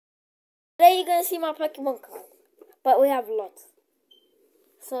Today you're gonna see my Pokemon card, but we have lots.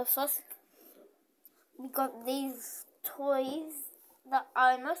 So first, we got these toys that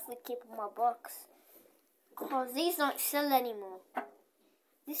I mostly keep in my box, cause these don't sell anymore.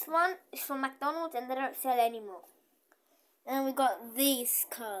 This one is from McDonald's and they don't sell anymore. And we got these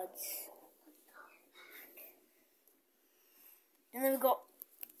cards. And then we got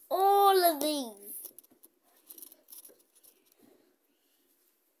all of these.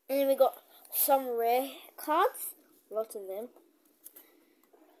 And then we got some rare cards, lots of them.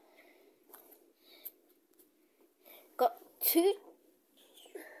 Got two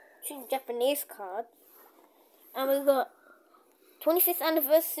Japanese cards. And we got 25th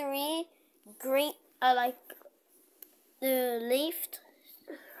anniversary green, like the leafed.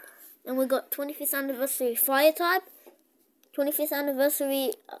 And we got 25th anniversary fire type, 25th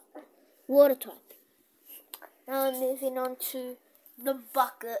anniversary water type. Now we're moving on to the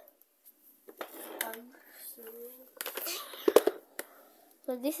bucket.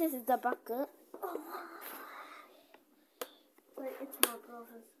 So this is the bucket. Wait, it's my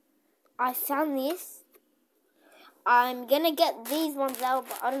brother's. I found this. I'm gonna get these ones out,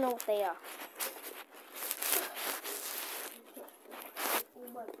 but I don't know what they are. All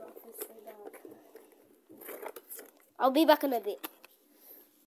my brothers say that. I'll be back in a bit.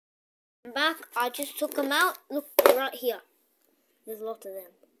 I'm back. I just took them out. Look, they're right here. There's a lot of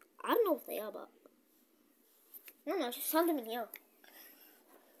them. I don't know what they are, but no, I just found them in here.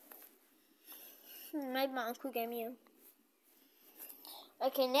 Maybe my uncle gave me them.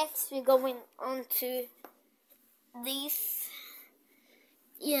 Okay, next we're going on to these.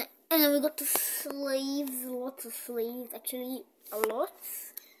 Yeah, and then we got the sleeves. Lots of sleeves, actually a lot.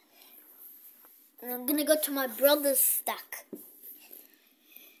 And I'm gonna go to my brother's stack.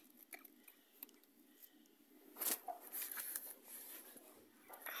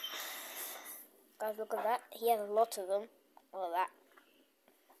 Guys, look at that. He has a lot of them. All of that.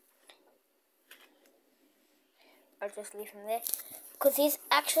 I'll just leave him there. Because he's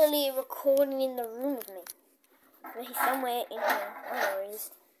actually recording in the room with me. So he's somewhere in here. Oh, there he is.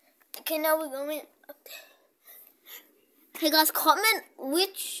 Okay, now we're going up there. Hey guys, comment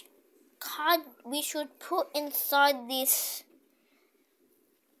which card we should put inside this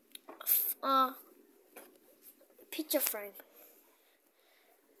picture frame.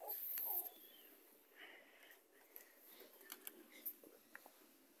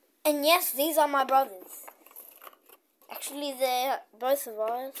 And yes, these are my brothers. Actually, they're both of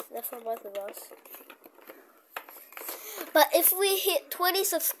ours. They're for both of us. But if we hit 20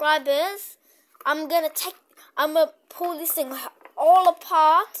 subscribers, I'm gonna pull this thing all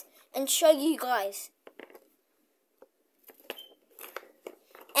apart and show you guys.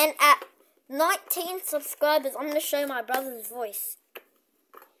 And at 19 subscribers, I'm gonna show my brother's voice.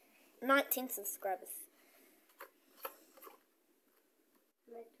 19 subscribers.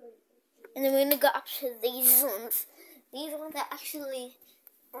 And then we're going to go up to these ones. These ones are actually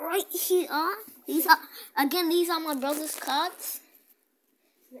right here. These are my brother's cards.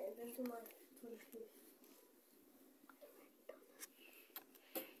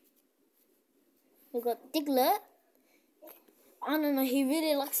 We got Diglett. I don't know, he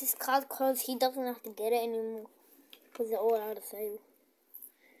really likes his card because he doesn't have to get it anymore. Because they're all out of sale.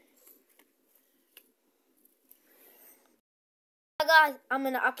 Guys, I'm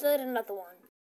going to upload another one.